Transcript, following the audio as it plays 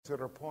that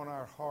are upon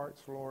our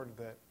hearts, Lord,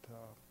 that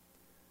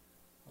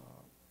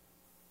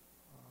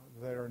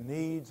are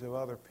needs of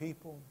other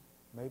people,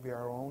 maybe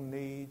our own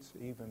needs,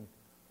 even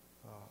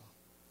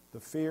the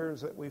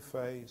fears that we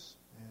face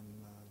and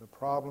the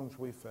problems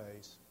we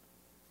face.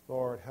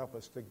 Lord, help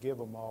us to give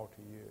them all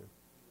to you,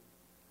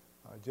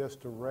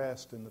 just to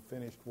rest in the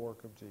finished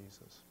work of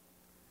Jesus.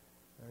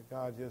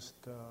 God, just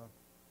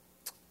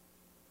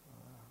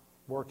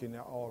work in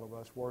all of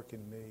us, work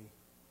in me.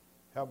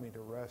 Help me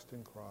to rest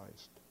in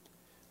Christ.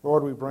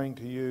 Lord, we bring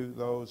to you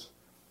those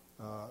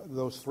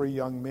three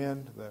young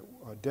men that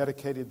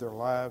dedicated their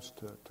lives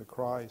to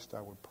Christ.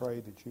 I would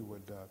pray that you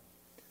would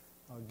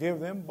give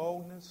them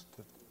boldness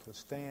to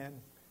stand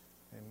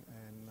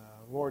and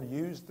Lord,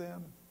 use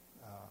them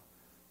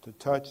to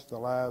touch the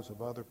lives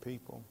of other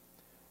people.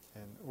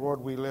 And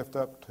Lord, we lift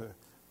up to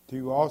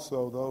you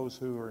also those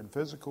who are in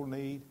physical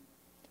need.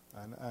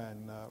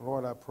 And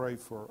Lord, I pray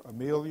for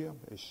Amelia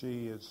as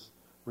she is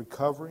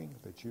recovering,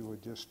 that you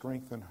would just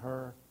strengthen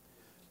her.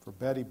 For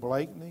Betty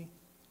Blakeney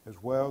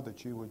as well,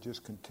 that you would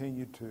just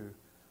continue to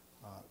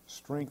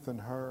strengthen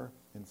her.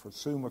 And for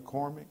Sue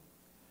McCormick,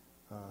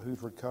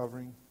 who's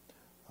recovering.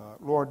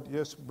 Lord,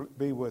 just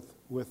be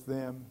with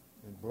them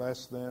and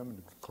bless them and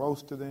be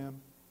close to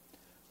them.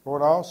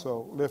 Lord, I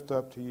also lift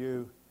up to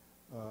you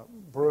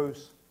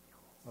Bruce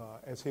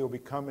as he'll be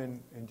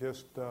coming in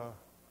just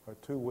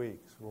 2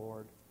 weeks,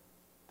 Lord,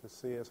 to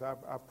see us. I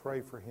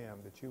pray for him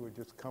that you would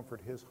just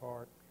comfort his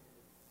heart.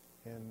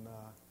 And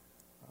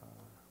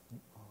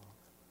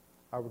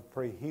I would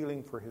pray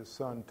healing for his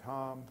son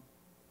Tom,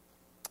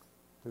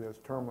 who has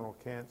terminal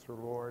cancer,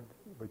 Lord.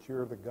 But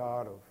you're the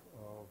God of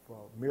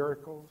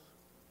miracles.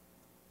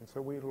 And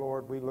so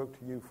Lord, we look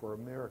to you for a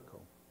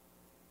miracle.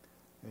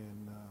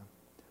 And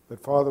but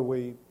Father,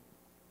 we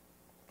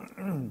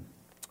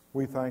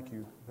thank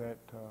you that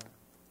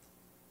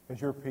as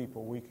your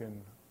people we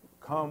can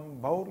come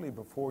boldly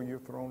before your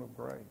throne of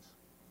grace,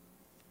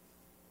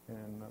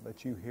 and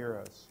that you hear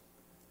us,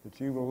 that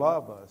you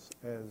love us,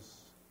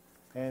 as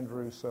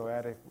Andrew so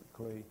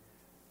adequately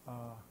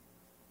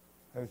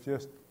has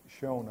just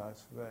shown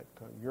us, that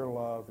your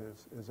love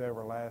is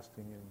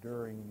everlasting,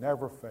 enduring,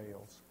 never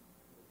fails.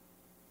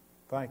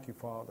 Thank you,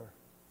 Father.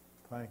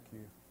 Thank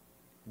you.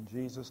 In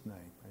Jesus'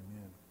 name,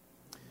 amen.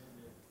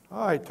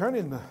 All right, turn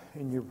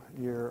in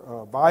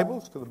your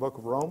Bibles to the book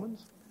of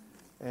Romans.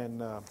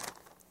 And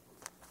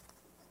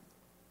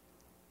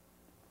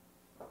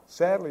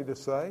sadly to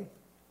say,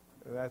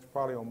 that's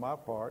probably on my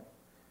part,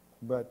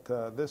 but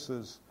this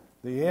is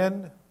the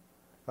end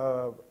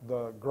of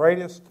the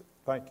greatest,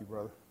 thank you,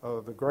 brother,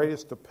 of the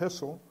greatest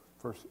epistle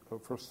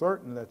for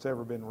certain that's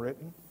ever been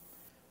written.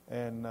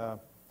 And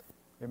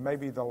it may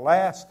be the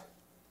last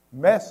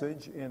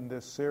message in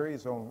this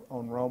series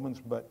on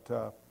Romans,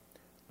 but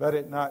let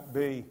it not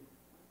be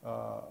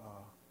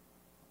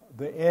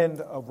the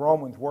end of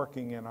Romans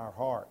working in our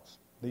hearts,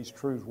 these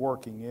truths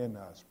working in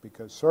us,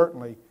 because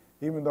certainly,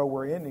 even though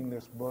we're ending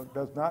this book,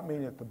 does not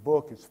mean that the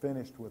book is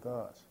finished with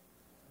us.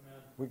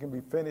 Amen. We can be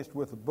finished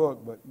with the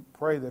book, but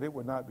pray that it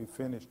would not be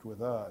finished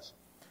with us.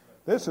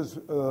 This is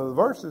the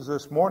verses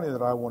this morning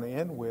that I want to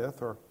end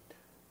with are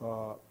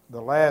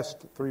the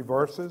last 3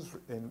 verses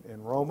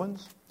in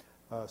Romans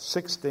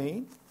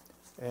 16,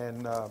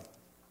 and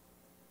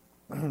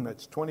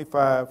it's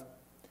 25,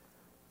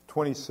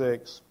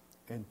 26,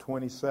 and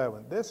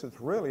 27. This is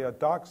really a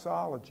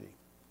doxology.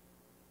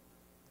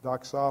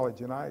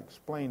 Doxology, and I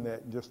explain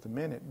that in just a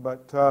minute,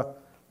 but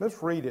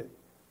let's read it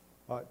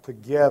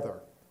together.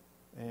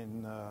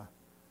 And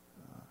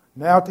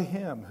now to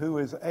him who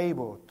is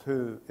able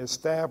to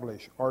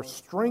establish or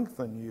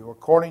strengthen you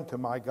according to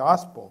my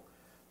gospel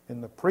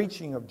in the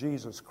preaching of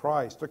Jesus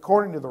Christ,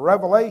 according to the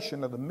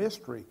revelation of the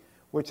mystery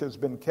which has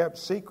been kept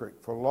secret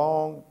for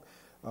long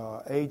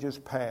ages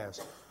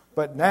past,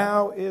 but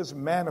now is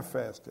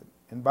manifested,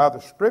 and by the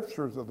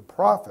scriptures of the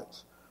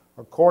prophets,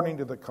 according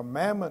to the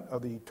commandment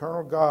of the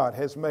eternal God,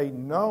 has made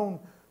known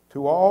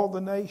to all the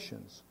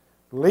nations,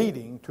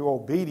 leading to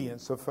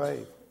obedience of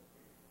faith.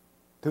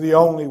 To the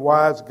only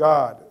wise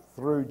God,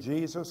 through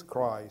Jesus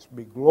Christ,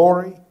 be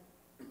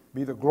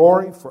the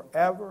glory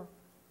forever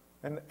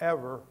and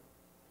ever.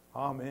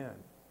 Amen.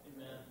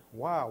 Amen.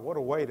 Wow, what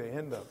a way to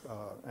end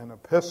an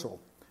epistle.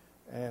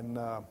 And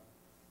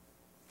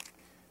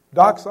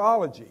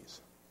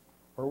doxologies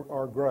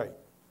are great.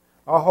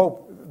 I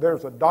hope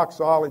there's a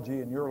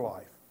doxology in your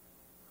life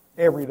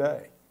every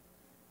day.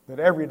 That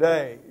every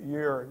day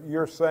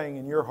you're saying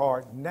in your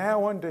heart,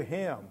 now unto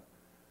him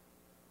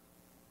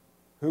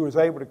who is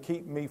able to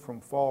keep me from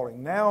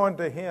falling. Now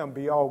unto him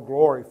be all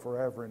glory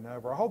forever and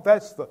ever. I hope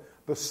that's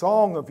the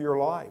song of your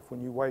life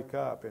when you wake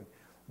up. And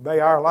may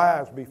our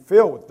lives be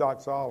filled with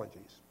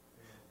doxologies.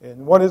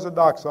 And what is a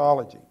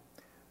doxology?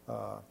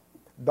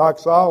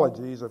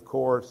 Doxologies, of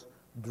course,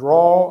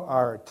 draw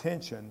our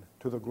attention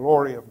to the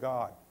glory of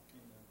God.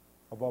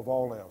 Above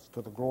all else,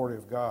 to the glory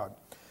of God.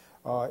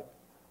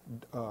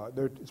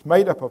 It's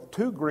made up of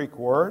 2 Greek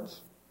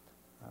words,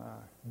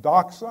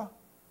 doxa,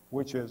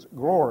 which is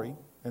glory,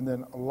 and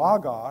then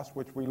logos,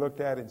 which we looked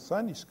at in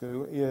Sunday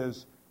school,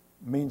 is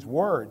means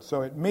word.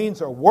 So it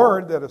means a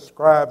word that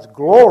ascribes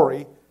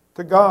glory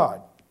to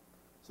God.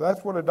 So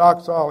that's what a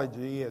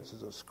doxology is.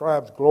 It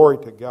ascribes glory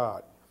to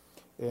God.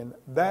 And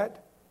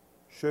that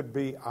should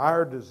be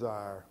our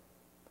desire,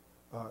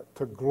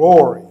 to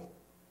glory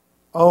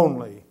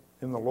only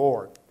in the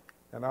Lord.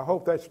 And I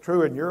hope that's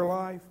true in your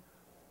life.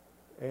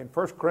 In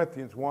 1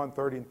 Corinthians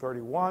 1:30 and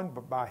 31,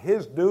 but by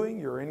His doing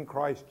you're in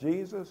Christ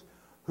Jesus,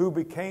 who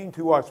became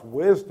to us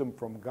wisdom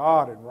from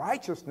God and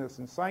righteousness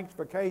and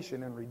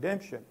sanctification and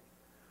redemption,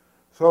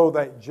 so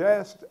that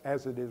just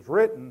as it is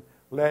written,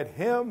 let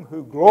him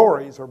who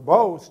glories or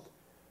boasts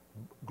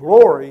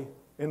glory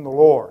in the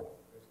Lord.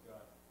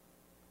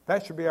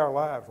 That should be our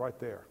lives right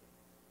there.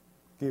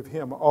 Give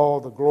Him all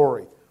the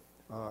glory.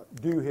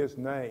 Do His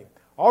name.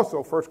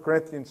 Also, 1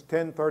 Corinthians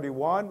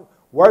 10:31,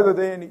 whether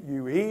then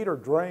you eat or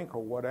drink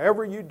or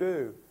whatever you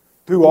do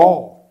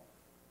all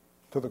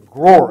to the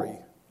glory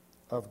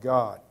of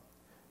God.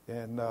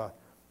 And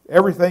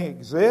everything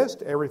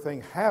exists,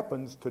 everything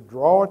happens to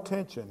draw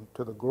attention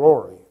to the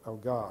glory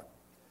of God.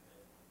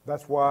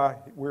 That's why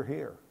we're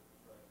here.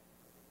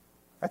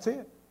 That's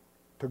it.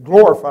 To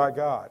glorify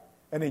God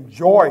and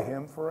enjoy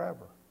Him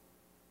forever.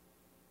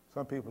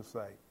 Some people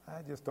say,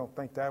 I just don't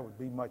think that would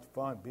be much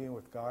fun, being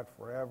with God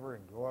forever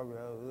and glory.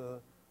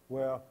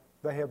 Well,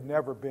 they have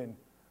never been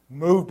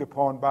moved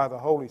upon by the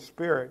Holy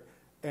Spirit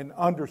and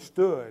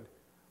understood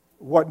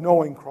what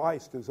knowing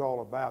Christ is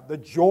all about. The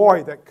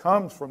joy that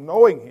comes from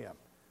knowing Him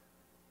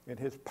and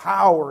His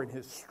power and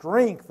His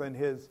strength and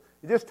His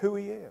just who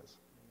He is.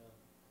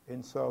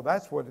 And so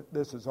that's what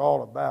this is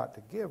all about,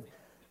 to give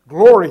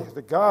glory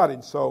to God.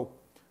 And so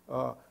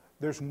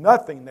there's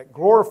nothing that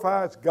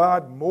glorifies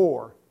God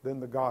more than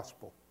the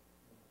gospel.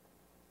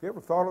 Have you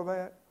ever thought of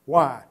that?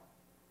 Why?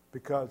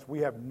 Because we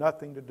have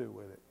nothing to do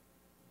with it.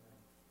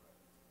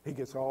 He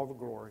gets all the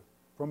glory.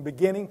 From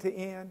beginning to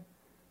end,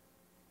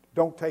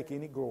 don't take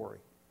any glory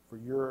for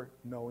your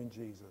knowing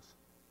Jesus.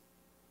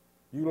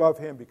 You love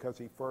Him because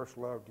He first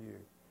loved you.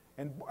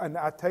 And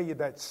I tell you,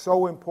 that's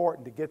so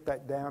important to get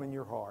that down in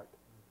your heart.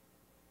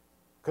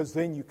 Because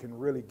then you can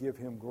really give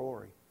Him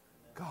glory.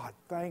 God,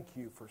 thank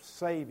you for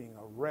saving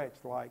a wretch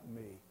like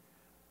me.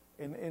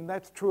 And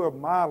that's true of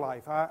my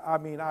life. I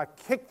mean, I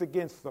kicked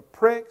against the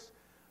pricks.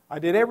 I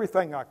did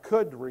everything I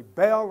could to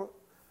rebel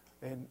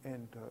and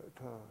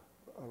to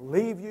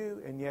leave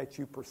you, and yet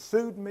you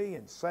pursued me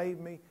and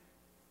saved me.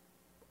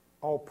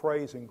 All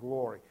praise and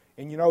glory.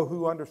 And you know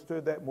who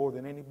understood that more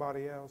than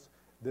anybody else?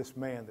 This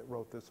man that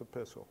wrote this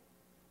epistle.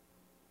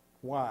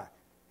 Why?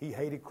 He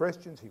hated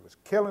Christians. He was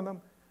killing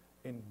them.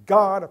 And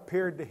God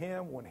appeared to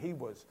him when he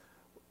was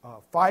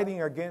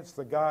fighting against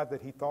the God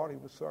that he thought he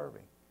was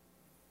serving.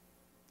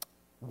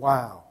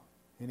 Wow.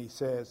 And he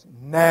says,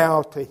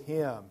 now to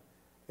Him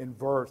in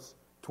verse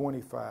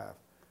 25.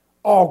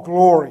 All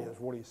glory is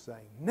what he's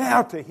saying.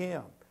 Now to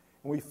Him.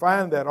 And we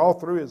find that all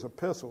through his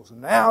epistles.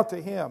 Now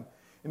to Him.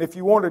 And if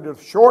you wanted to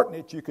shorten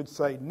it, you could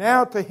say,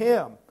 now to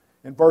Him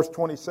in verse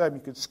 27.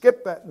 You could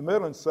skip that in the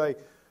middle and say,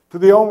 to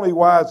the only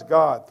wise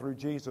God through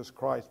Jesus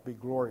Christ be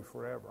glory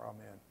forever.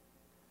 Amen.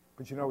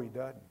 But you know He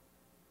doesn't.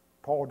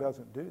 Paul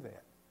doesn't do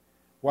that.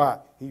 Why?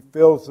 He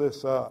fills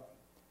this up.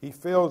 He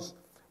fills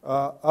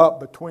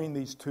up between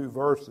these two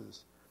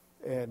verses.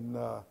 And,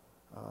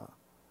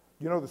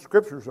 you know, the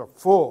Scriptures are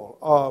full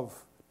of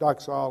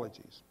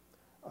doxologies.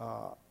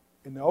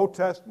 In the Old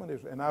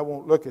Testament, and I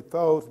won't look at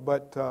those,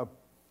 but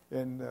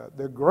in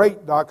the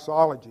great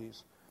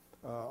doxologies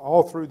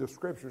all through the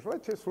Scriptures.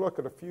 Let's just look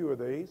at a few of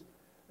these.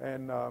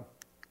 And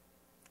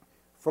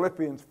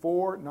Philippians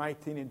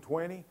 4:19 and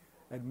 20.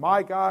 And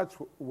my God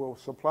will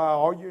supply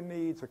all your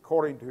needs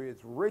according to His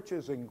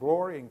riches and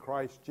glory in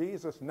Christ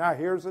Jesus. Now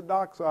here's a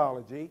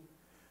doxology,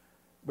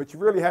 but you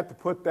really have to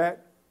put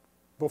that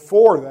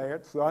before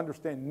that, so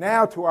understand.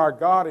 Now to our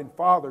God and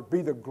Father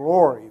be the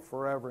glory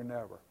forever and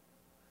ever.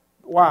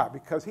 Why?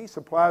 Because He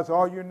supplies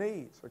all your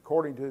needs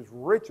according to His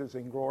riches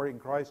and glory in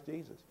Christ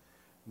Jesus.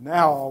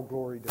 Now all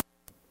glory to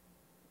Him.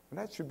 And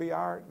that should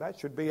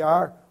be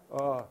our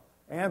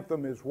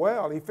anthem as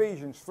well.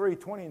 Ephesians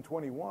 3:20 and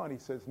 21, he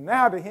says,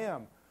 now to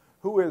Him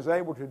who is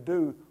able to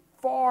do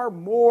far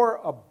more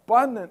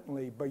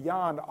abundantly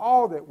beyond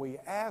all that we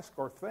ask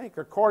or think,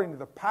 according to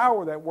the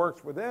power that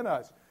works within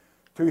us.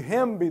 To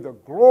Him be the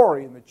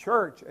glory in the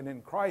church and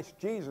in Christ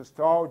Jesus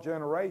to all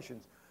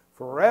generations,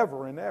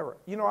 forever and ever.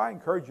 You know, I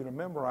encourage you to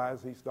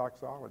memorize these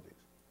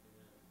doxologies.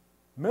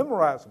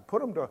 Memorize them,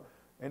 put them to,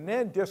 and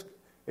then just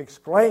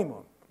exclaim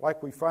them.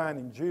 Like we find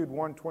in Jude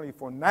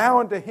 1:24, now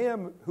unto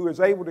Him who is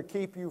able to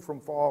keep you from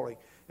falling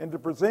and to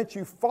present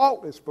you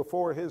faultless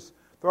before His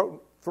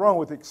throne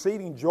with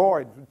exceeding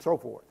joy and so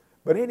forth.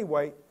 But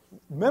anyway,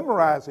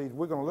 memorize these.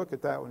 We're going to look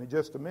at that one in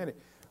just a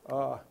minute.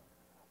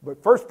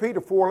 But 1 Peter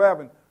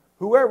 4:11,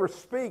 whoever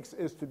speaks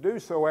is to do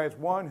so as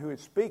one who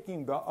is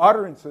speaking the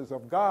utterances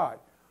of God.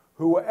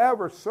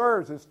 Whoever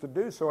serves is to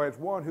do so as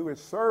one who is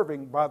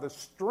serving by the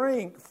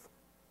strength.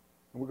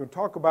 And we're going to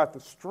talk about the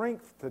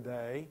strength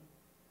today.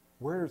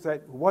 Where is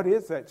that? What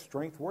is that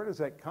strength? Where does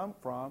that come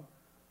from?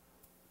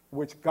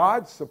 which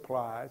God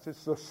supplies.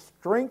 It's the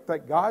strength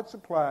that God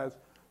supplies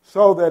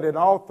so that in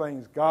all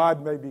things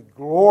God may be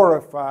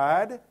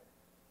glorified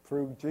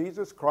through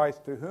Jesus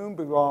Christ, to whom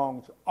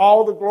belongs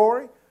all the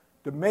glory,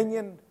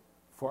 dominion,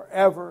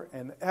 forever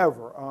and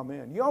ever.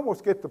 Amen. You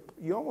almost get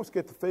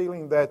the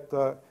feeling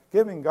that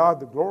giving God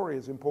the glory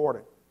is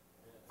important.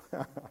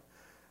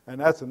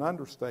 And that's an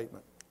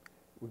understatement.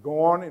 We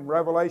go on in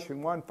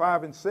Revelation 1,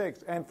 5, and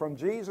 6. And from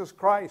Jesus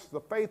Christ, the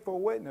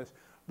faithful witness,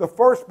 the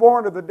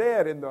firstborn of the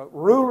dead and the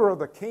ruler of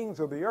the kings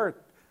of the earth,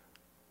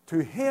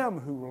 to him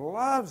who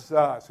loves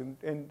us.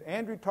 And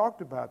Andrew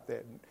talked about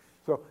that.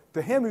 So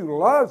to him who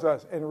loves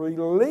us and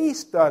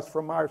released us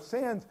from our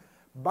sins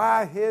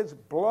by his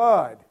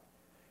blood,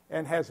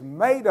 and has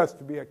made us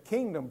to be a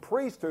kingdom,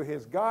 priest to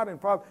his God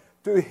and Father.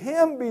 To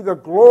him be the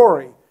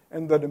glory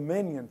and the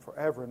dominion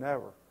forever and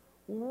ever.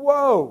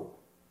 Whoa!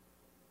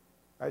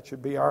 That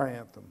should be our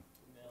anthem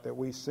that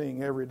we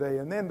sing every day.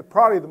 And then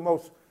probably the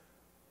most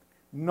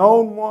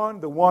known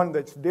one, the one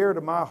that's dear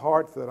to my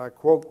heart that I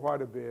quote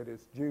quite a bit,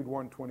 is Jude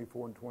 1,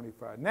 24 and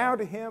 25. Now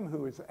to him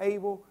who is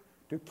able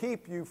to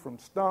keep you from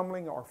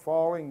stumbling or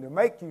falling, to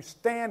make you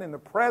stand in the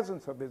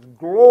presence of his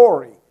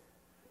glory.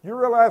 You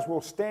realize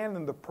we'll stand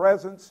in the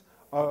presence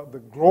of the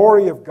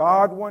glory of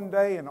God one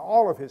day in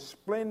all of his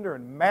splendor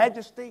and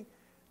majesty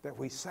that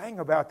we sang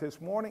about this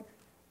morning,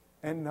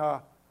 and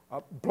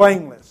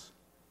blameless.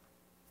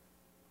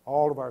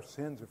 All of our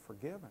sins are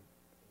forgiven.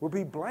 We'll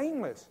be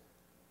blameless.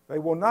 They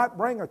will not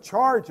bring a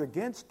charge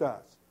against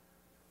us.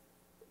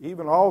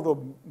 Even all the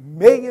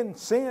million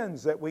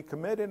sins that we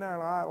commit in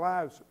our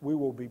lives, we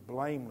will be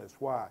blameless.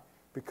 Why?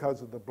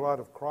 Because of the blood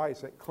of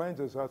Christ that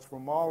cleanses us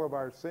from all of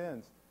our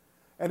sins.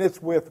 And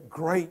it's with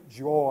great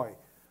joy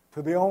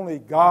to the only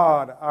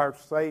God, our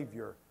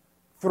Savior,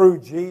 through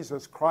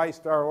Jesus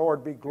Christ our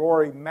Lord, be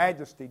glory,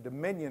 majesty,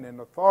 dominion, and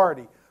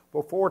authority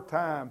before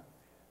time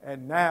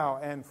and now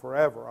and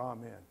forever.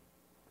 Amen.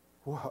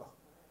 Whoa.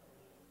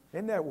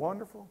 Isn't that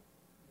wonderful?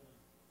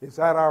 Is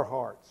that our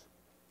hearts?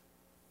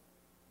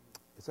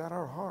 Is that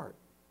our heart?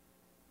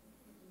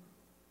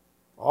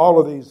 All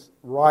of these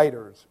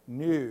writers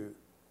knew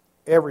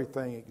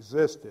everything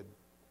existed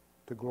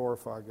to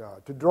glorify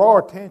God, to draw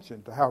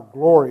attention to how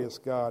glorious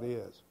God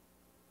is.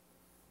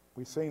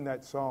 We sing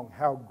that song,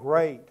 How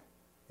Great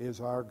is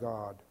Our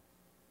God.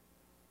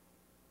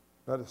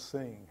 Let us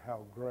sing,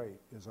 How Great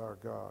is Our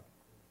God.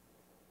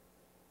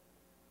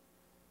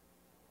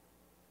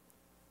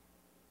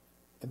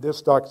 In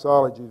this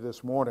doxology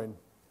this morning,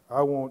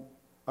 I want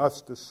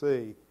us to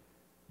see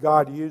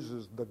God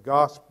uses the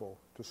gospel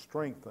to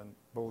strengthen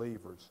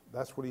believers.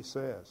 That's what he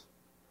says.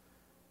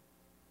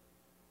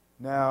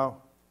 Now,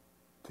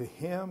 to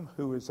him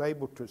who is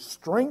able to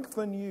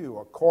strengthen you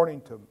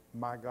according to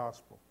my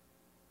gospel.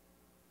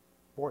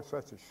 Boy,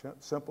 such a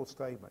simple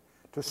statement.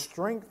 To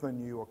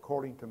strengthen you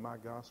according to my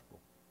gospel.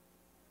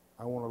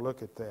 I want to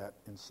look at that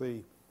and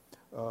see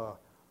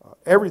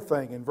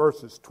everything in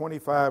verses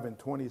 25 and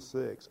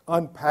 26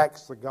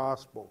 unpacks the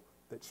gospel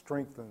that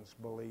strengthens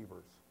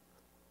believers.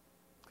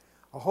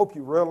 I hope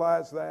you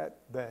realize that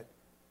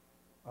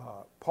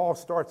Paul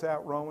starts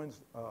out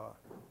Romans,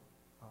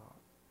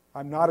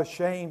 I'm not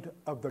ashamed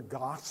of the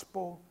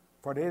gospel,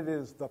 for it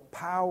is the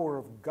power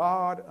of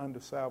God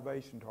unto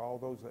salvation to all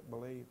those that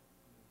believe.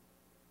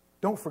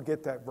 Don't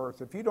forget that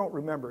verse. If you don't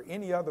remember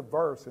any other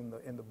verse in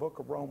the book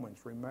of Romans,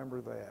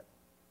 remember that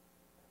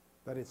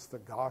it's the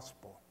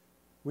gospel.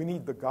 We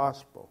need the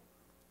gospel.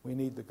 We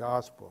need the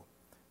gospel.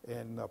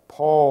 And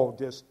Paul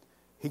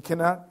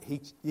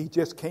he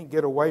just can't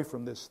get away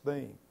from this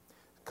theme,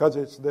 because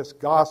it's this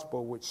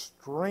gospel which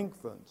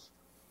strengthens.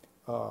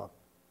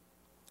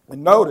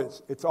 And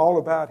notice, it's all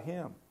about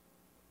him,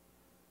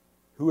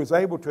 who is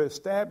able to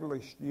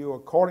establish you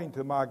according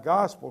to my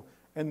gospel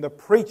and the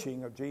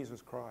preaching of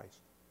Jesus Christ.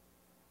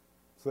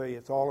 See,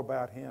 it's all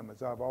about him.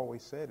 As I've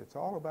always said, it's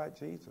all about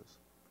Jesus.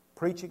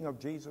 Preaching of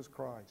Jesus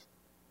Christ.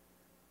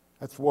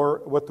 That's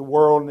what the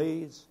world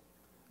needs.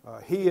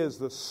 He is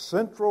the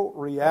central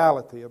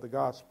reality of the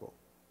gospel.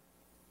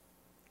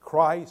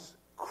 Christ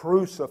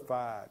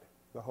crucified,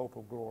 the hope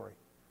of glory.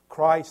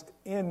 Christ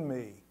in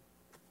me,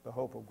 the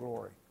hope of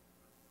glory.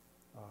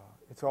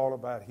 It's all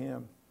about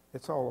him.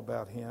 It's all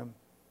about him.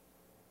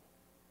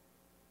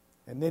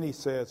 And then he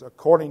says,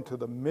 according to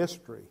the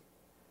mystery,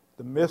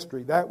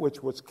 that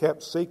which was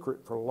kept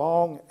secret for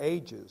long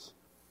ages,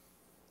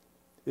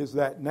 is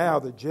that now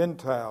the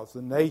Gentiles,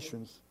 the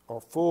nations, are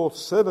full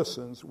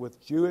citizens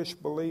with Jewish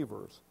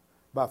believers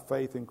by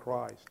faith in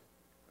Christ.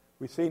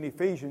 We see in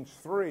Ephesians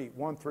 3,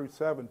 1 through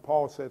 7,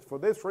 Paul says, for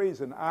this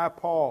reason I,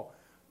 Paul,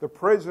 the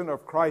prisoner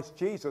of Christ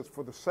Jesus,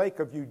 for the sake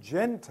of you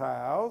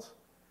Gentiles,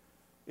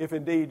 if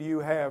indeed you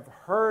have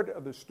heard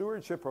of the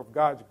stewardship of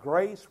God's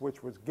grace,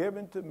 which was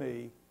given to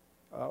me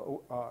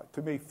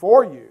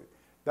for you,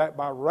 that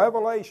by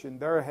revelation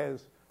there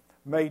has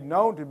made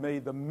known to me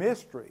the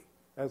mystery,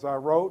 as I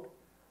wrote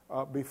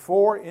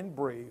before in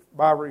brief.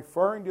 By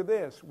referring to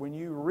this, when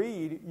you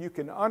read, you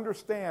can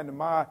understand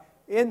my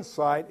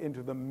insight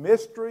into the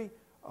mystery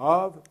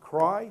of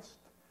Christ,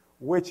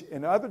 which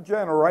in other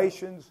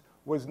generations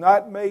was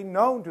not made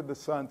known to the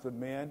sons of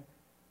men,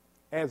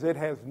 as it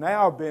has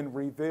now been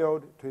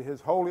revealed to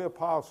his holy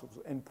apostles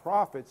and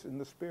prophets in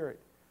the Spirit.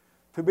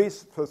 To be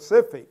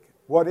specific,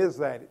 what is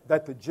that?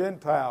 That the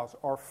Gentiles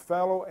are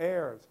fellow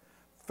heirs,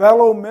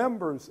 fellow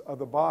members of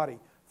the body,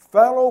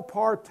 fellow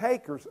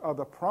partakers of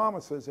the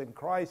promises in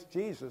Christ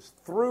Jesus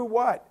through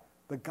what?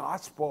 The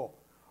gospel,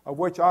 of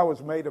which I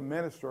was made a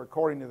minister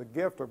according to the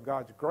gift of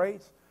God's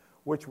grace,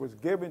 which was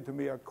given to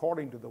me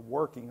according to the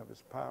working of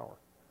his power.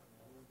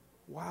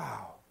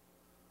 Wow.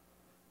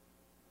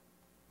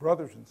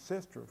 Brothers and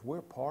sisters,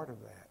 we're part of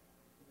that.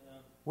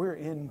 We're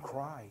in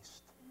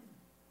Christ.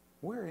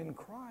 We're in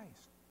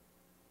Christ.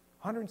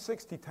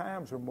 160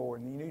 times or more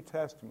in the New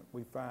Testament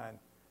we find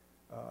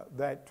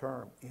that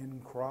term, in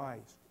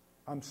Christ.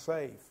 I'm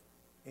safe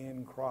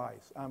in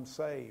Christ. I'm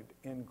saved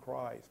in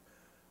Christ.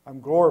 I'm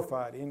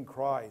glorified in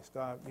Christ.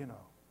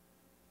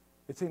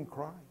 It's in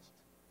Christ.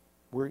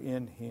 We're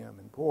in him.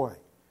 And boy,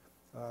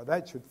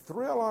 that should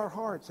thrill our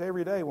hearts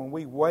every day when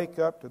we wake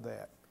up to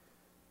that.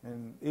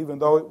 And even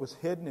though it was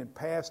hidden in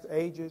past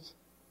ages,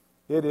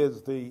 it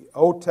is the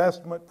Old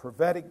Testament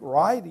prophetic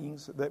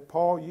writings that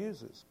Paul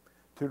uses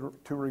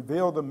to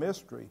reveal the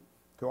mystery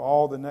to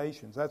all the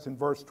nations. That's in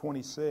verse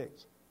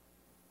 26.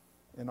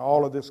 And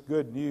all of this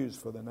good news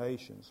for the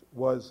nations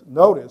was,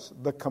 notice,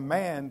 the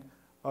command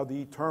of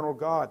the eternal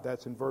God.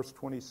 That's in verse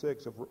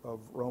 26 of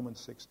Romans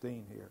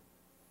 16 here.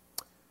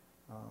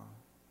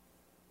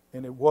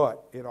 And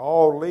it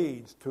all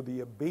leads to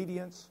the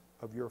obedience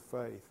of your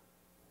faith.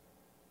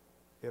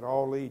 It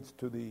all leads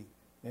to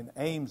and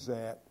aims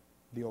at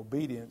the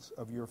obedience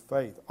of your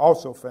faith.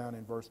 Also found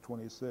in verse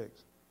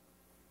 26.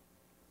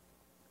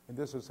 And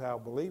this is how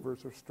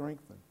believers are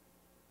strengthened.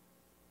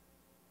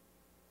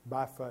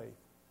 By faith.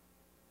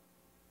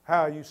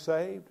 How are you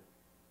saved?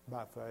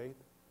 By faith.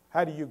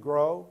 How do you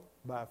grow?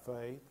 By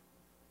faith.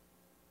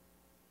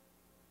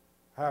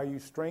 How are you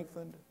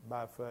strengthened?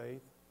 By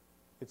faith.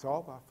 It's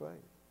all by faith.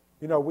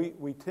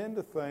 We tend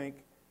to think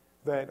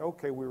that,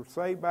 okay, we were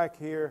saved back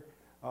here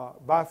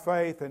by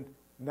faith, and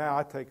now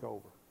I take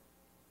over.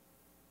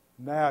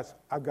 Now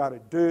I've got to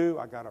do,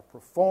 I've got to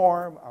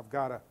perform,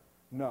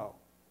 No.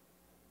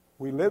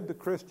 We live the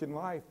Christian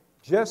life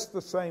just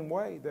the same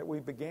way that we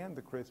began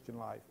the Christian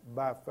life,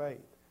 by faith.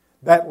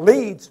 That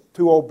leads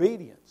to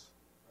obedience,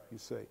 you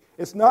see.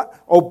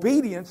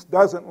 Obedience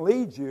doesn't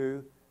lead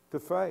you to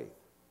faith.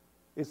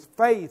 It's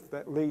faith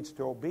that leads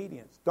to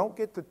obedience. Don't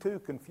get the two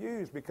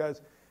confused,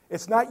 because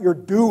it's not your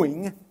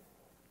doing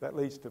that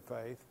leads to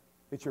faith.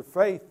 It's your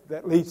faith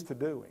that leads to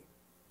doing.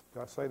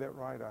 Did I say that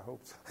right? I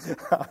hope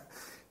so.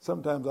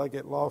 Sometimes I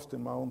get lost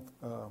in my own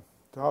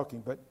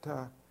talking. But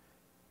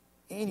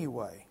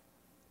anyway,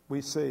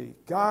 we see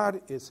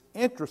God is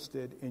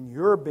interested in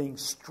your being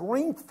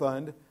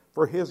strengthened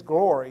for his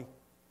glory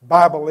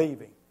by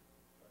believing.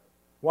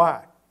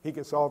 Why? He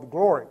gets all the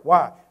glory.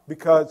 Why?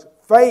 Because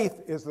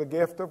faith is the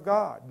gift of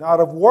God, not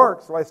of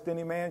works, lest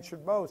any man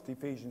should boast,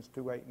 Ephesians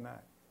 2:8 and 9.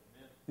 Amen.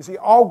 You see,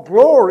 all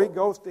glory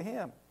goes to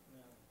him.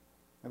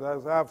 And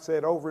as I've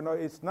said over and over,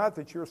 it's not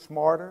that you're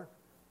smarter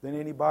than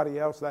anybody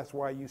else. That's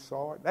why you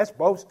saw it. That's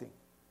boasting.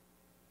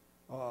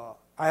 I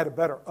had a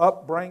better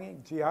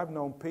upbringing. Gee, I've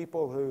known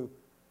people who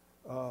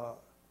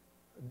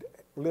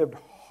lived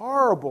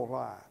horrible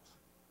lives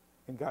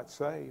and got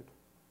saved.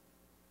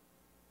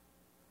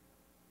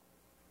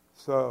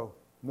 So,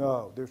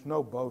 no, there's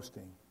no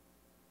boasting.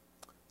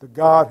 The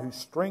God who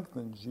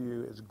strengthens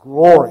you is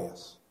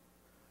glorious.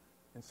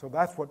 And so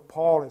that's what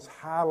Paul is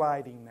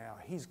highlighting now.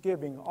 He's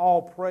giving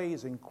all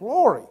praise and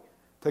glory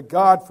to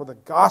God for the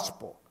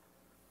gospel.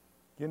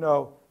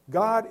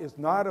 God is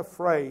not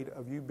afraid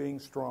of you being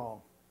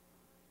strong.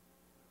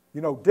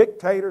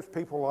 Dictators,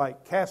 people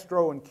like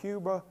Castro in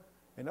Cuba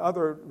and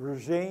other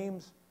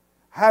regimes,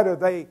 how do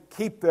they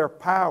keep their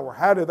power?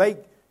 How do they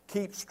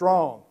keep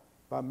strong?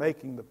 By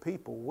making the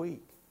people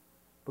weak.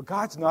 But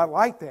God's not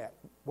like that.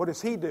 What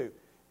does he do?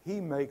 He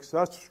makes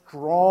us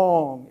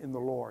strong in the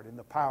Lord, in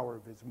the power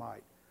of his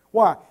might.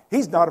 Why?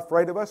 He's not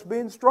afraid of us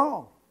being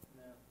strong.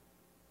 No.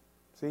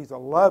 See, he's a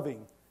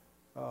loving,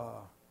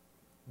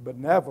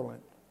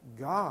 benevolent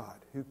God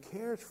who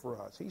cares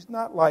for us. He's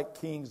not like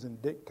kings and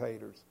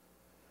dictators.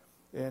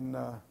 And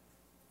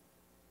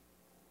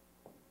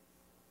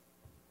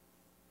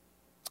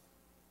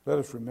let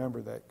us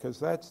remember that, because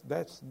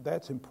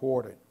that's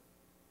important.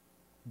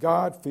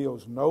 God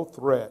feels no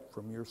threat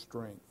from your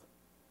strength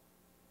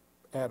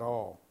at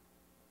all.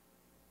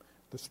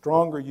 The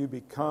stronger you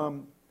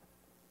become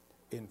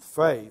in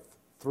faith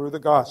through the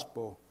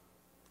gospel,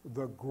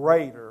 the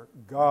greater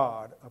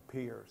God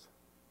appears.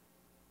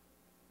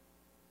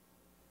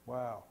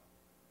 Wow.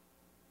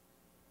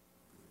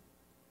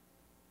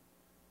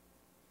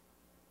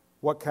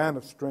 What kind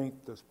of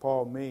strength does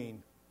Paul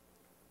mean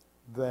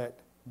that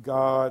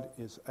God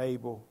is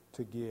able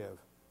to give?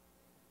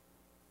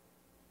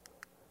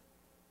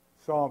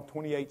 Psalm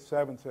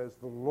 28:7 says,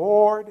 "The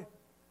Lord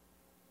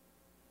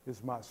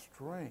is my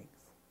strength."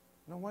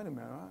 No, wait a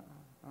minute.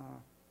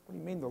 What do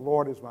you mean the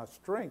Lord is my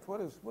strength? What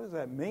does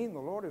that mean? The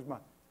Lord is my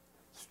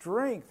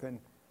strength and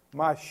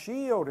my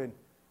shield. And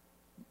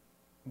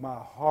my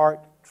heart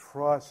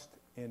trusts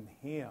in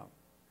Him,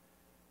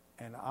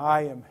 and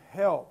I am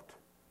helped.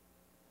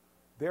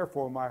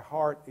 Therefore my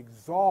heart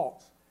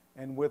exalts,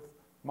 and with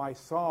my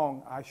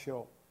song I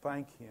shall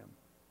thank Him.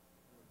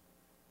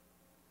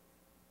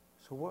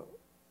 So what?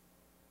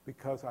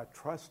 Because I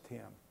trust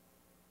Him.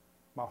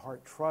 My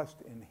heart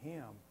trusts in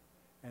Him,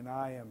 and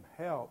I am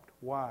helped.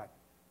 Why?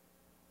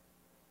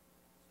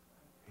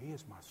 He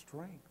is my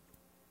strength.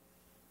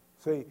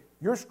 See,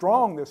 you're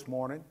strong this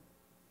morning,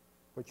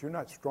 but you're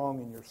not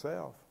strong in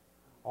yourself.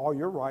 All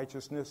your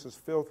righteousness is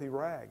filthy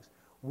rags.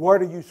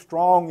 What are you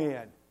strong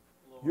in?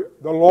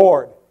 The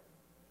Lord.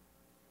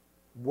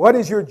 What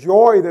is your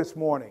joy this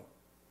morning?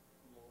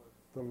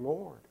 The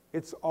Lord.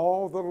 It's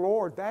all the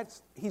Lord.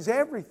 He's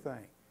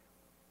everything.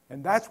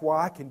 And that's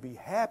why I can be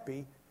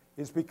happy,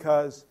 is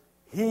because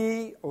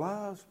He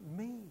loves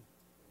me.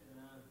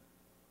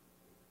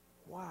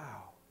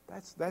 Wow.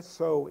 That's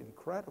so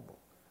incredible.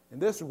 And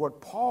this is what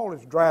Paul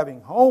is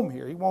driving home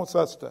here. He wants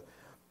us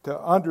to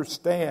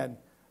understand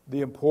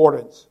the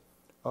importance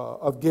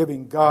of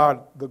giving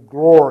God the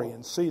glory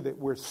and see that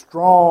we're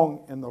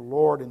strong in the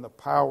Lord in the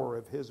power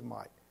of His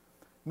might.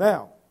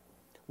 Now,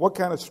 what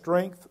kind of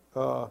strength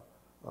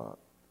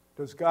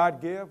does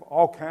God give?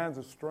 All kinds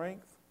of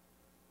strength.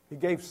 He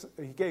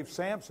gave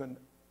Samson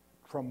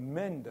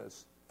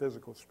tremendous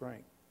physical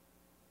strength.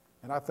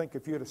 And I think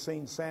if you'd have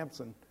seen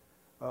Samson,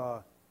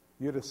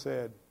 you'd have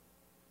said,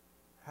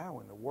 how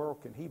in the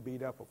world can he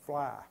beat up a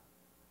fly?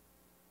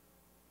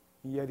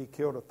 And yet he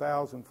killed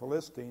 1,000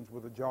 Philistines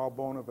with the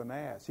jawbone of an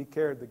ass. He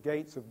carried the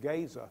gates of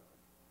Gaza.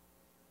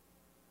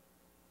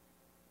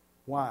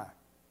 Why?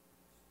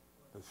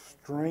 The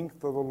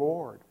strength of the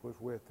Lord was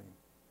with him.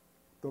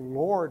 The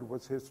Lord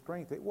was his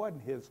strength. It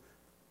wasn't his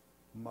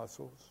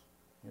muscles,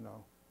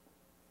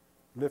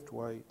 lift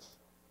weights.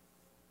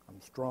 I'm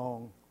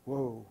strong.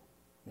 Whoa,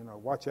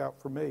 watch out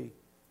for me.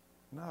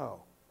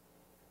 No.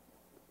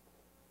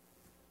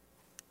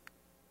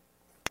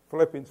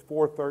 Philippians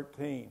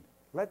 4:13.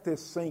 Let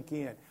this sink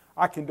in.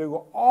 I can do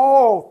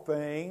all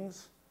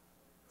things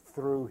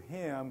through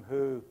Him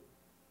who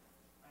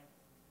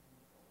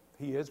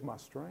He is my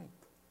strength.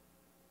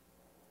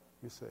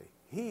 You see,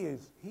 He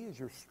is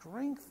your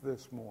strength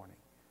this morning.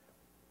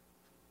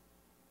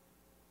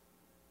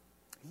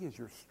 He is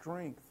your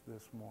strength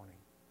this morning.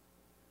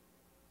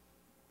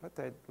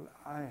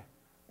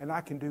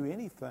 I can do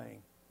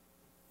anything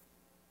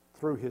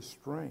through His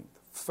strength.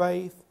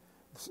 Faith,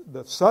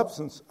 the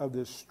substance of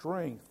this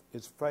strength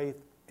is faith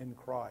in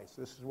Christ.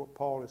 This is what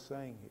Paul is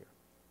saying here.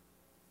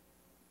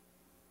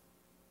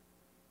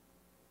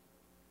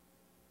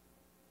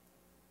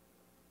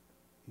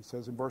 He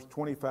says in verse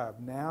 25,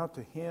 now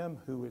to Him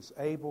who is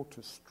able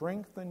to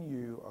strengthen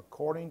you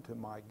according to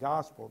my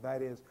gospel,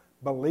 that is,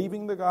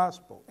 believing the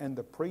gospel and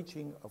the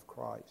preaching of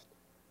Christ.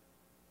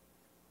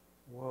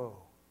 Whoa.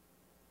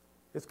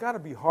 It's got to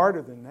be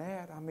harder than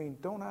that.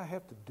 Don't I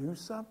have to do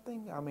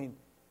something?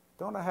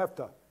 Don't I have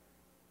to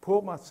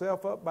pull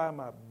myself up by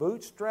my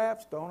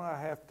bootstraps? Don't I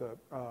have to,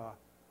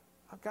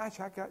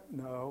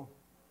 no.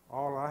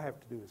 All I have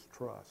to do is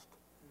trust.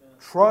 Amen.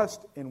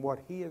 Trust in what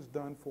He has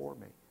done for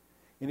me.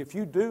 And if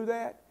you do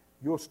that,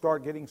 you'll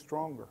start getting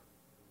stronger.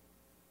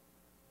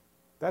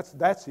 That's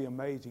the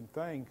amazing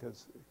thing,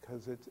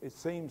 because it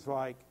seems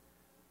like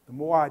the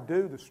more I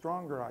do, the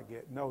stronger I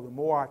get. No, the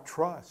more I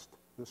trust,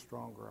 the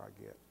stronger I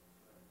get.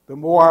 The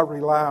more I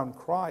rely on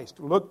Christ,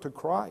 look to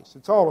Christ.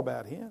 It's all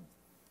about Him.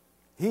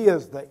 He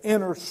is the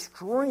inner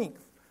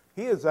strength.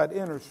 He is that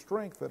inner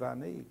strength that I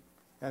need.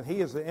 And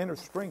He is the inner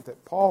strength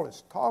that Paul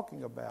is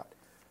talking about.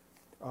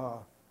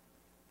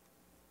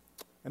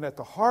 And at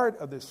the heart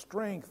of this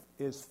strength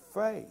is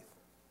faith.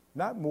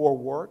 Not more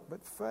work,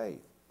 but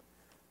faith.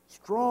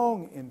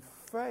 Strong in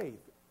faith.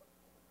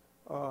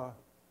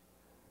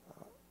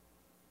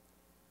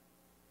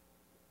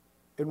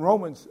 In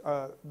Romans,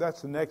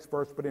 that's the next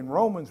verse, but in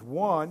Romans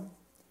 1,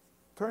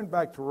 turn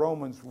back to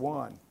Romans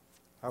 1.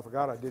 I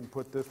forgot I didn't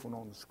put this one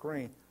on the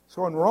screen.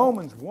 So in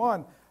Romans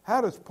 1,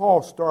 how does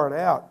Paul start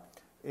out?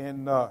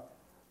 In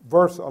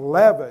verse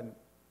 11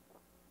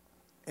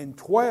 and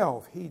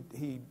 12,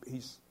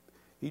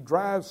 he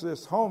drives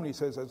this home. He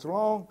says,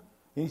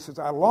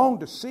 I long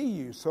to see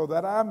you so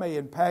that I may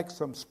impact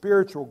some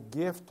spiritual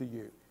gift to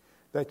you,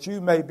 that you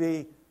may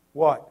be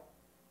what?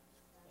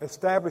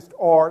 Established,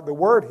 or the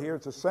word here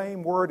is the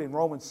same word in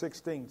Romans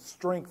 16,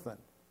 strengthened.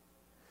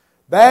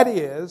 That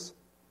is,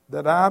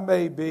 that I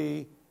may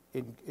be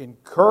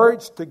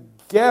encouraged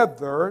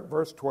together,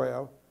 verse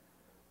 12,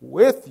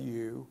 with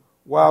you,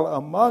 while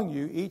among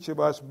you, each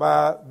of us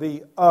by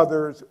the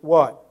other's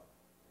what?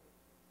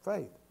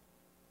 Faith.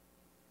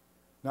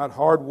 Not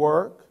hard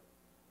work,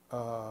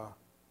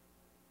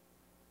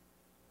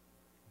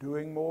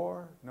 doing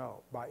more.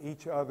 No, by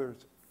each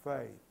other's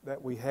faith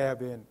that we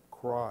have in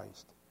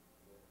Christ.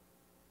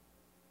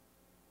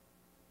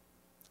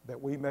 That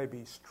we may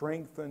be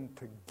strengthened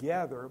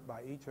together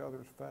by each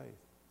other's faith.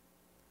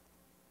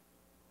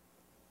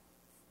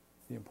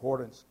 The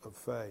importance of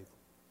faith.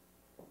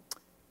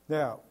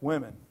 Now,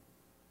 women.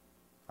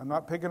 I'm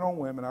not picking on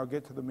women. I'll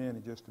get to the men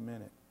in just a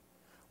minute.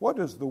 What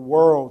does the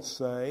world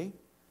say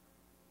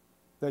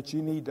that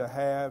you need to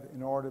have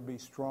in order to be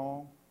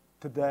strong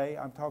today?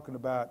 I'm talking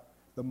about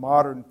the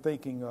modern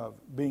thinking of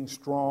being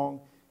strong.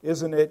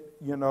 Isn't it,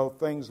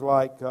 things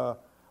like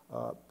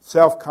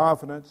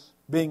self-confidence,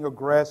 being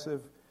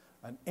aggressive,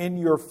 an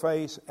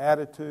in-your-face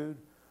attitude,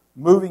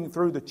 moving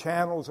through the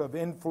channels of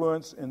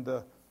influence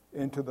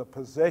into the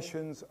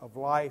possessions of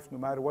life, no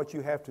matter what you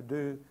have to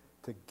do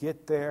to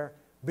get there,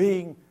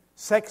 being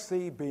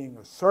sexy, being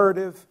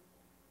assertive.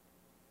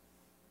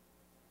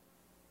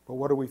 But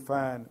what do we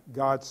find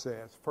God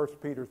says? 1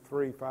 Peter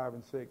 3, 5,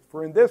 and 6.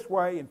 For in this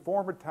way, in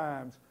former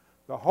times,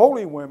 the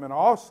holy women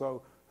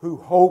also who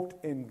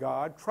hoped in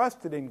God,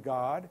 trusted in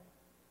God.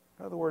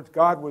 In other words,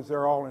 God was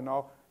their all in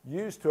all,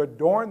 used to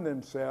adorn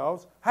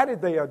themselves. How did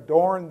they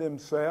adorn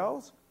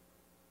themselves?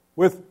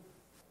 With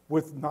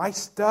nice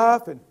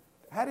stuff. And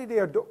how did they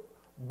adorn?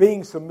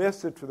 Being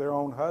submissive to their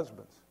own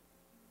husbands.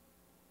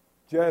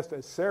 Just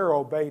as Sarah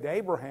obeyed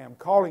Abraham,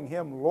 calling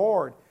him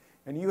Lord,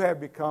 and you have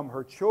become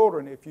her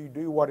children if you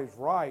do what is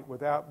right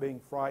without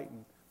being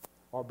frightened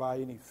or by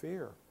any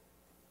fear.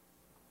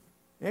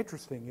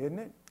 Interesting, isn't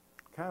it?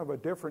 Kind of a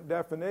different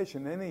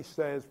definition. Then he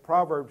says,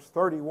 Proverbs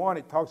 31,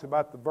 it talks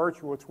about the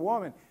virtuous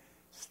woman.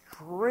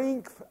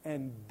 Strength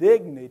and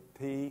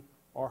dignity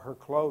are her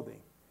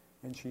clothing,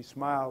 and she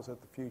smiles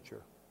at the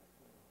future.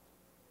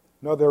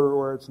 In other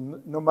words,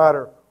 no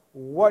matter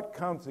what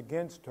comes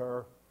against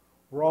her,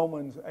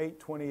 Romans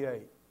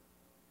 8:28,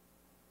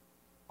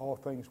 all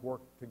things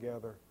work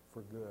together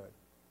for good.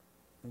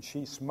 And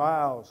she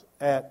smiles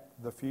at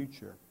the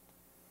future.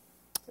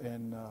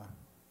 And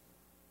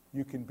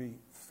you can be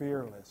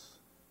fearless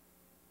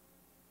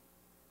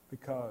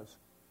because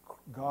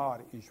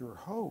God is your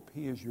hope.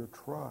 He is your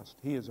trust.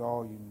 He is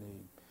all you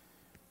need.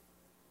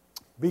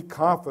 Be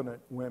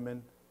confident,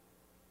 women,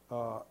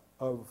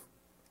 of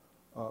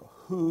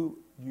who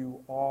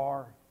you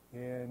are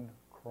in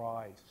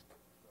Christ.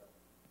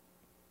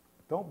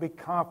 Don't be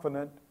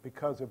confident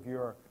because of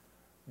your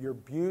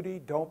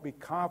beauty. Don't be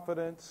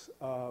confident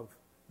of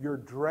your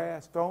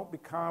dress. Don't be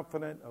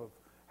confident of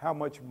how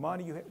much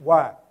money you have.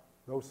 Why?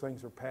 Those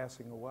things are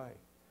passing away.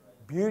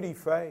 Beauty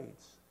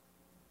fades.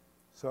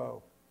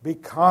 So be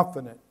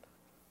confident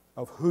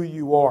of who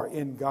you are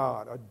in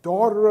God. A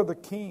daughter of the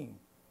King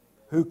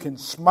who can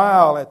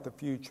smile at the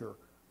future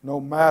no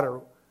matter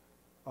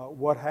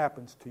what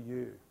happens to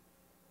you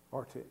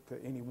or to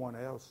anyone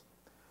else.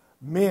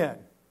 Men,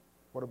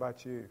 what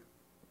about you?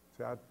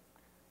 See,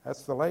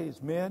 that's the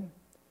ladies. Men,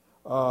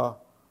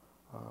 what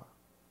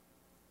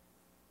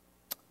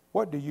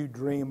do you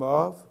dream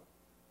of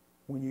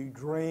when you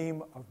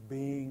dream of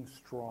being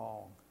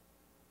strong?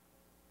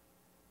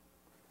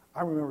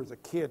 I remember as a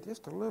kid,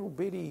 just a little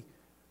bitty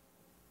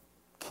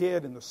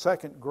kid in the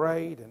second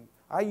grade, and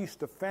I used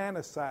to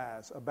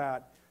fantasize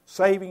about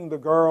saving the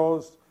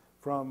girls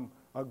from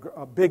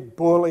a big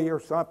bully or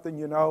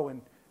something,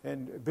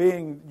 and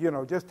being,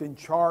 just in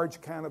charge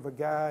kind of a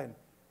guy. And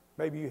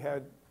maybe you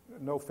had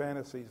no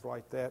fantasies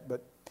like that,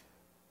 but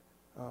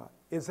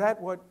is that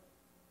what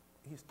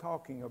he's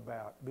talking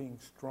about, being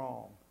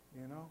strong,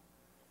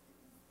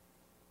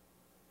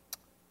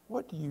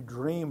 What do you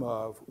dream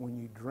of when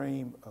you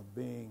dream of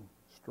being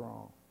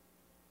strong?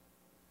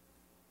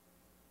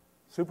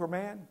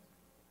 Superman,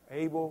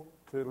 able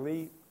to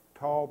leap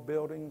tall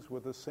buildings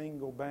with a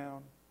single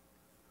bound,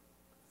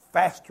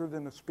 faster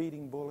than a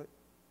speeding bullet,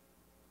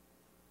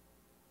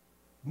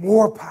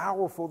 more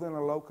powerful than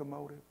a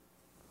locomotive.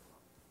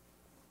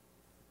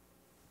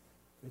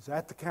 Is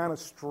that the kind of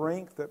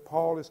strength that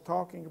Paul is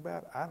talking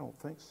about? I don't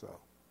think so.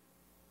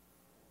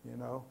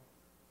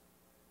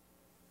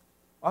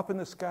 Up in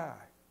the sky,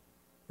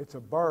 it's a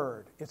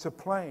bird, it's a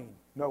plane.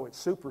 No, it's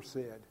Super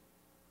Sid.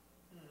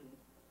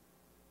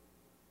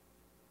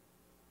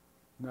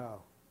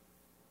 No.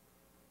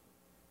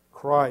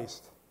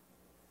 Christ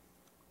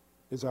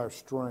is our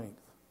strength.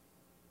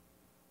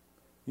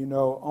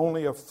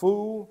 Only a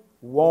fool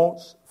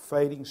wants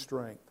fading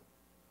strength.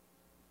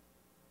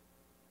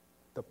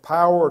 The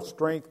power or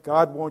strength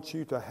God wants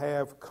you to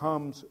have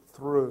comes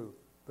through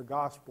the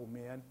gospel,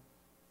 men.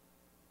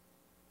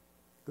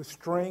 The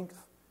strength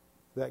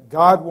that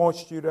God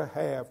wants you to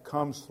have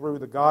comes through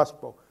the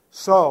gospel.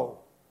 So,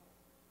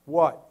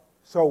 what?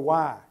 So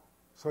why?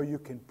 So you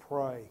can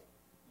pray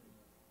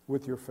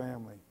with your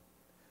family.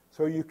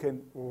 So you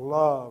can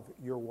love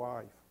your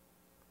wife.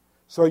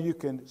 So you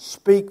can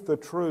speak the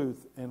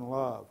truth in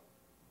love.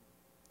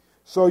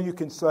 So you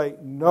can say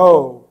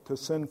no to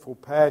sinful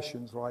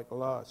passions like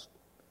lust.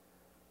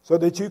 So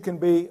that you can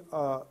be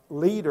a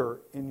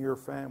leader in your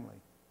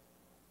family.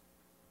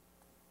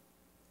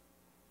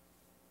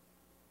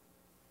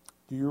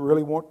 Do you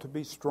really want to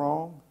be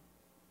strong?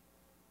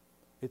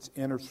 It's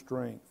inner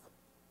strength.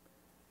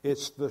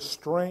 It's the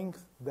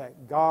strength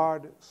that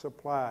God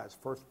supplies.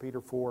 1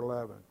 Peter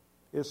 4:11.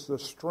 It's the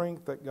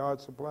strength that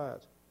God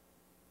supplies.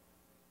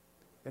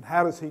 And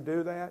how does He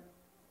do that?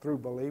 Through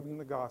believing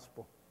the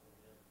gospel.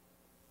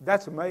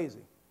 That's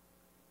amazing.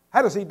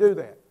 How does He do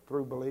that?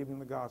 Through believing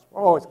the gospel.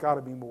 Oh, it's got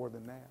to be more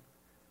than that.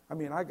 I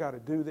mean, I got to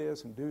do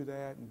this and do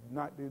that and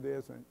not do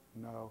this. And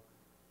no.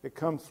 It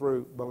comes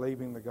through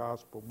believing the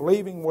gospel,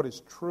 believing what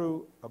is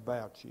true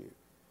about you.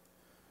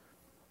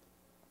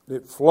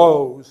 It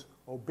flows,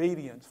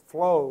 obedience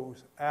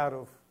flows out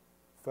of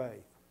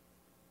faith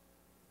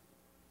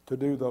to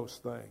do those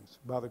things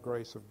by the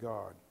grace of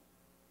God.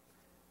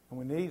 And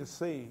we need to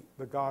see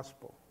the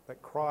gospel,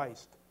 that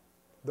Christ,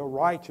 the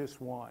righteous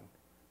one,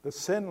 the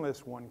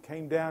sinless one,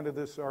 came down to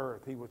this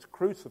earth. He was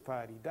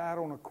crucified. He died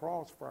on a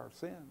cross for our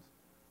sins.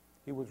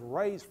 He was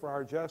raised for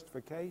our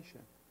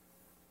justification.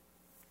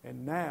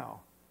 And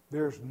now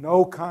there's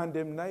no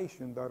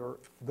condemnation that are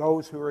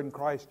those who are in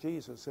Christ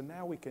Jesus. And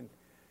now we can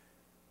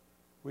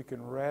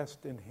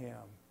rest in Him.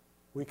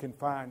 We can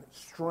find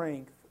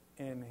strength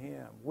in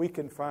Him. We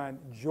can find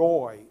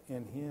joy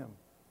in Him.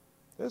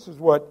 This is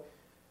what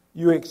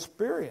you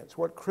experience,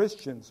 what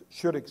Christians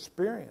should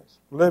experience,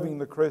 living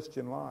the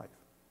Christian life.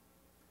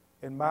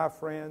 And my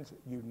friends,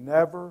 you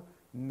never,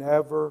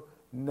 never,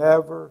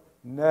 never,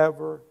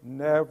 never,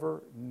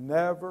 never,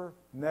 never,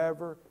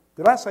 never,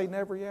 did I say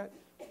never yet?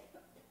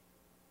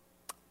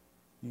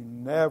 You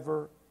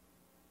never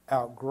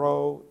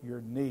outgrow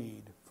your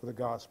need for the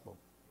gospel.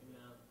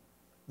 Amen.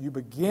 You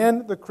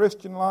begin the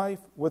Christian life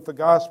with the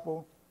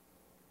gospel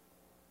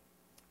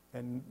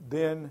and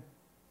then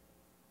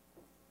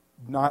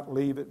not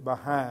leave it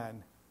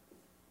behind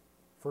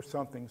for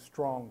something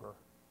stronger,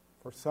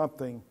 for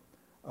something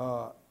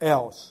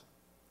else,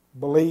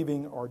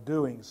 believing or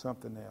doing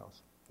something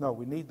else. No,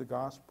 we need the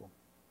gospel.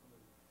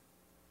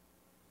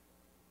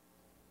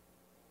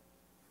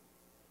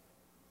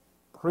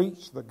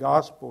 Preach the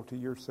gospel to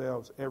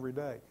yourselves every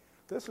day.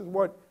 This is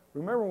what,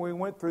 remember when we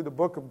went through the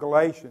book of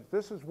Galatians,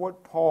 this is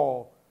what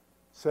Paul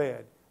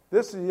said.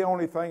 This is the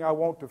only thing I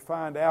want to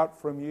find out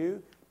from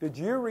you. Did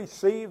you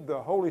receive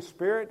the Holy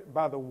Spirit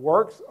by the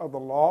works of the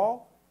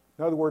law?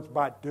 In other words,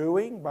 by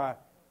doing,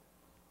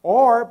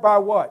 or by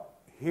what?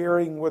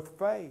 Hearing with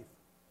faith.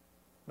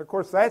 And of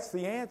course, that's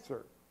the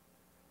answer.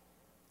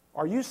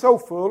 Are you so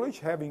foolish,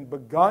 having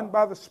begun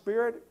by the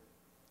Spirit?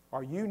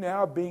 Are you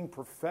now being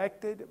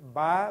perfected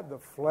by the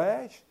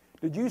flesh?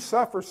 Did you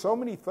suffer so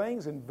many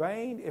things in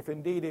vain, if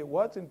indeed it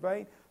was in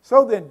vain?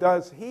 So then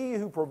does He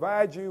who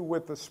provides you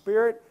with the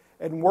Spirit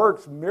and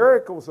works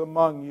miracles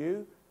among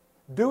you,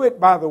 do it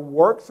by the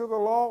works of the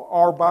law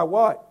or by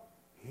what?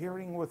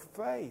 Hearing with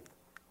faith.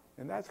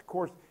 And that's, of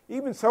course,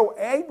 even so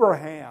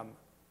Abraham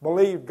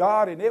believed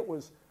God and it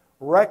was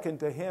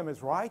reckoned to him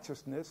as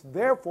righteousness.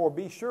 Therefore,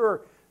 be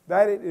sure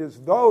that it is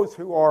those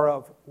who are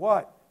of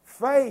what?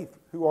 Faith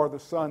who are the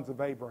sons of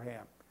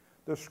Abraham.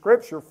 The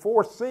Scripture,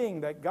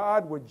 foreseeing that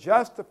God would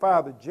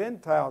justify the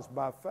Gentiles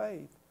by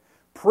faith,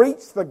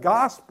 preached the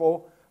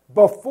gospel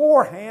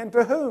beforehand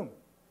to whom?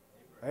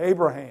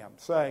 Abraham,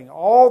 saying,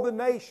 all the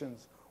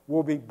nations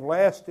will be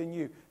blessed in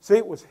you. See,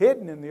 it was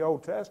hidden in the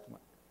Old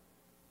Testament.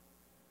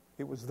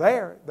 It was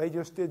there. They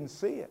just didn't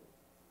see it.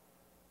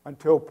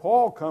 Until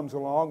Paul comes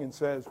along and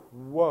says,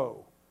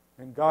 whoa.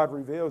 And God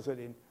reveals it.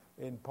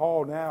 And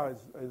Paul now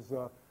is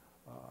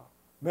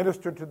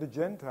ministered to the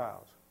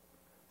Gentiles.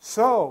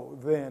 So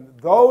then,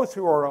 those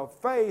who are of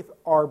faith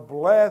are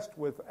blessed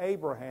with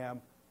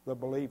Abraham, the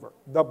believer.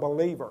 The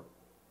believer.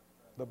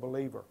 The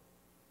believer.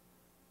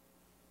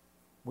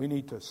 We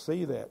need to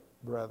see that,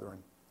 brethren.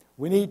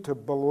 We need to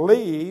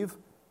believe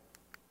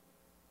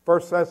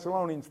 1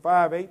 Thessalonians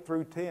 5, 8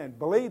 through 10.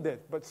 Believe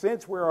this. But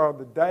since we are of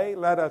the day,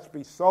 let us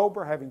be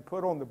sober, having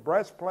put on the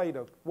breastplate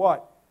of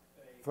what?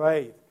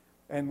 Faith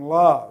and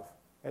love,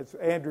 as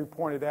Andrew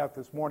pointed out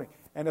this morning.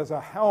 And as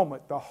a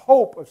helmet, the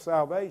hope of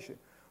salvation.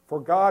 For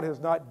God has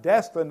not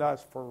destined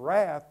us for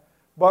wrath,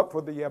 but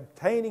for the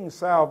obtaining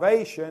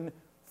salvation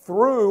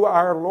through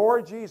our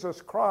Lord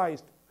Jesus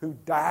Christ, who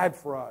died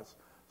for us,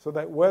 so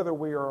that whether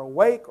we are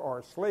awake or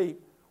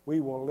asleep, we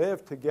will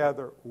live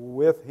together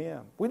with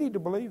Him. We need to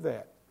believe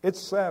that. It's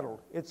settled.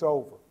 It's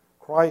over.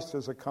 Christ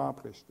has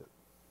accomplished it.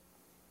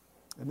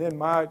 And then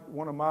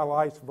one of my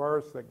life's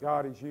verse that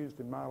God has used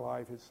in my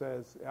life, it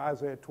says,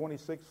 Isaiah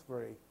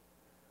 26:3,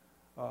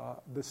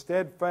 the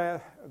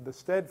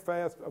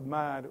steadfast of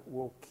mind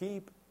will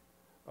keep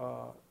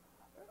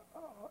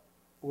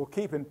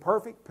in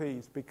perfect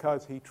peace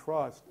because he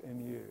trusts in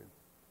you.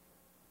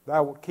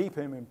 Thou wilt keep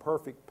him in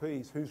perfect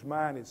peace, whose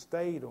mind is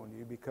stayed on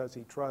you because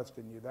he trusts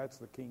in you. That's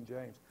the King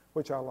James,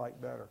 which I like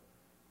better.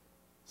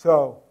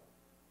 So,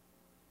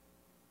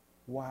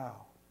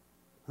 wow.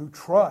 Who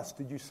trusts?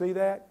 Did you see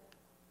that?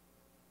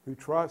 Who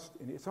trusts?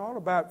 It's all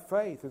about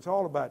faith. It's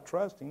all about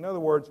trusting. In other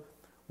words,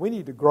 we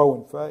need to grow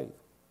in faith.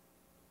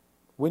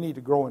 We need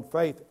to grow in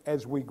faith.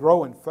 As we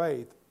grow in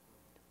faith,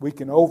 we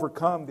can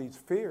overcome these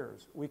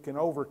fears. We can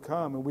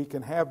overcome and we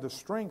can have the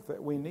strength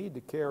that we need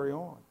to carry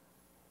on.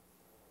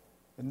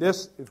 And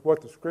this is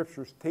what the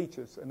Scriptures teach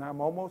us, and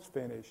I'm almost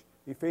finished.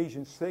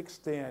 Ephesians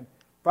 6:10,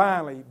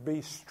 finally,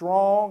 be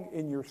strong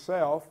in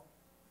yourself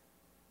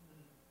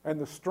and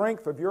the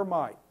strength of your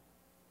might.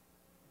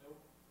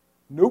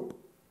 Nope.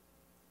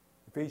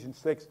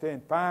 Ephesians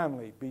 6:10,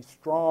 finally, be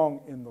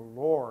strong in the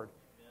Lord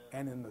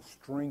and in the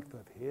strength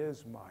of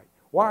His might.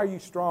 Why are you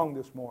strong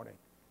this morning?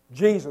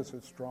 Jesus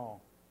is strong.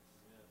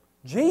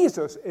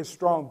 Jesus is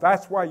strong.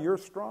 That's why you're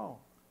strong.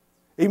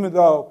 Even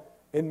though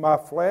in my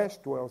flesh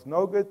dwells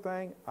no good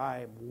thing, I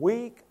am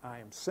weak, I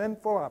am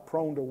sinful, I'm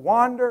prone to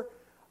wander,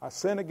 I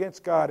sin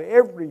against God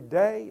every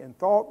day in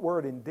thought,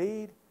 word, and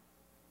deed.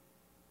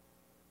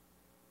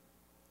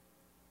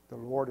 The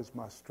Lord is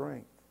my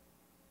strength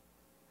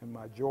and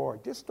my joy.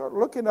 Just start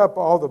looking up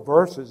all the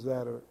verses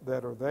that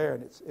are there,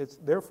 and it's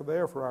there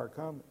for our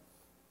coming.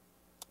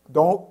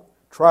 Don't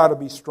try to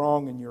be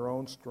strong in your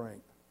own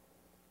strength,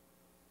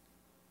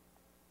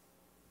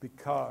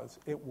 because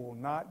it will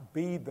not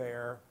be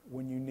there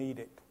when you need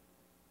it.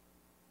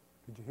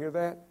 Did you hear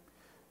that?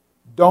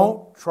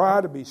 Don't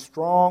try to be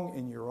strong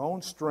in your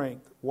own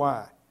strength.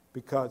 Why?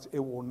 Because it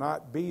will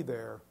not be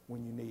there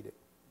when you need it.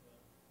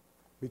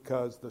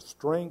 Because the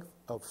strength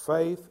of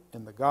faith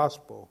in the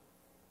gospel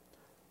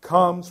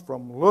comes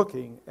from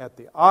looking at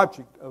the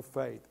object of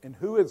faith. And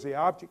who is the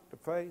object of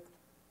faith?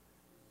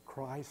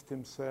 Christ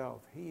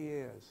himself. He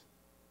is.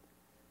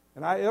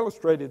 And I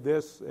illustrated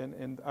this,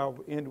 and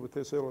I'll end with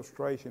this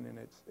illustration, and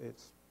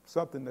it's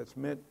something that's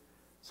meant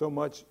so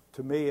much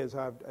to me as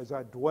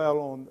I dwell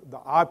on the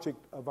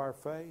object of our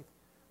faith.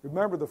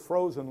 Remember the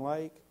frozen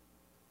lake?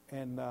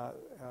 And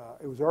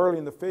it was early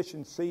in the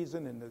fishing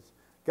season, and this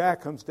guy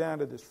comes down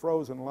to this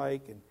frozen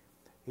lake, and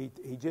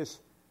he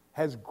just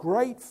has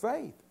great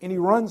faith. And he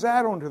runs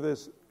out onto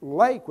this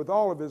lake with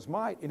all of his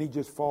might, and he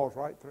just falls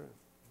right through.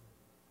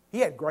 He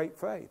had great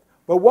faith.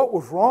 But what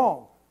was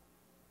wrong?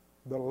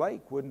 The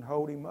lake wouldn't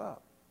hold him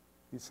up.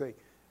 You see,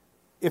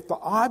 if the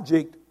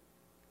object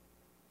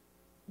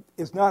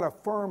is not a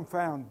firm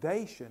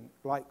foundation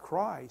like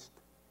Christ,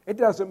 it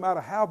doesn't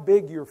matter how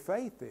big your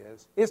faith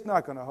is, it's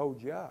not going to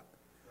hold you up.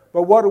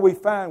 But what do we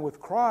find with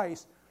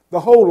Christ?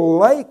 The whole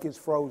lake is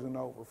frozen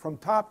over from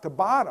top to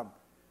bottom.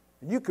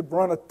 You could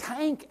run a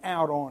tank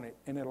out on it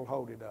and it'll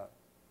hold it up,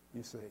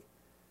 you see.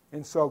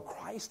 And so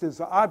Christ is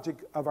the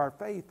object of our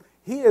faith.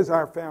 He is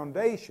our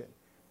foundation.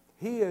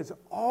 He is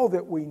all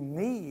that we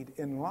need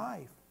in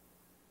life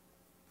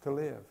to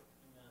live.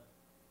 Amen.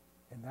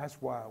 And that's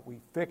why we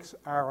fix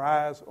our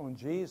eyes on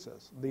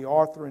Jesus, the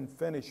author and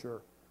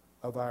finisher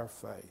of our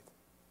faith.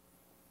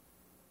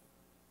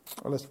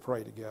 Well, let's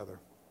pray together.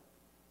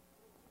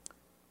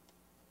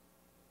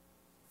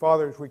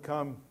 Father, as we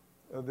come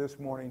this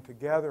morning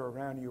together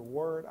around your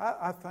word,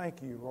 I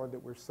thank you, Lord,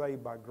 that we're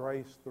saved by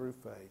grace through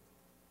faith,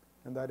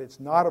 and that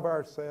it's not of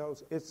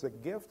ourselves, it's a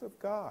gift of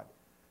God,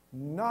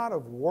 not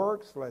of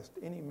works, lest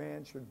any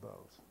man should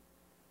boast.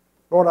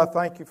 Lord, I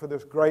thank you for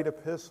this great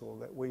epistle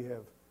that we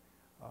have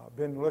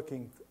been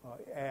looking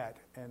at,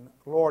 and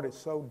Lord, it's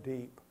so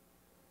deep,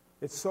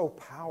 it's so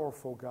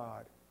powerful,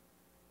 God,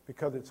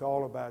 because it's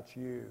all about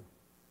you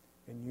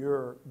and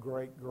your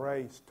great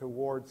grace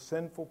towards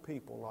sinful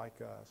people like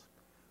us.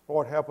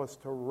 Lord, help us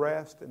to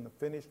rest in the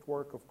finished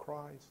work of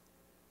Christ.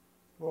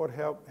 Lord,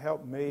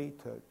 help me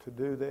to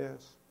do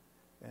this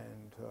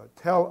and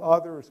tell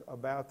others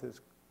about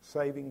this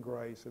saving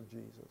grace of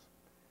Jesus.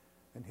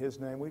 In his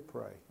name we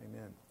pray.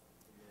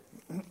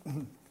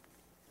 Amen.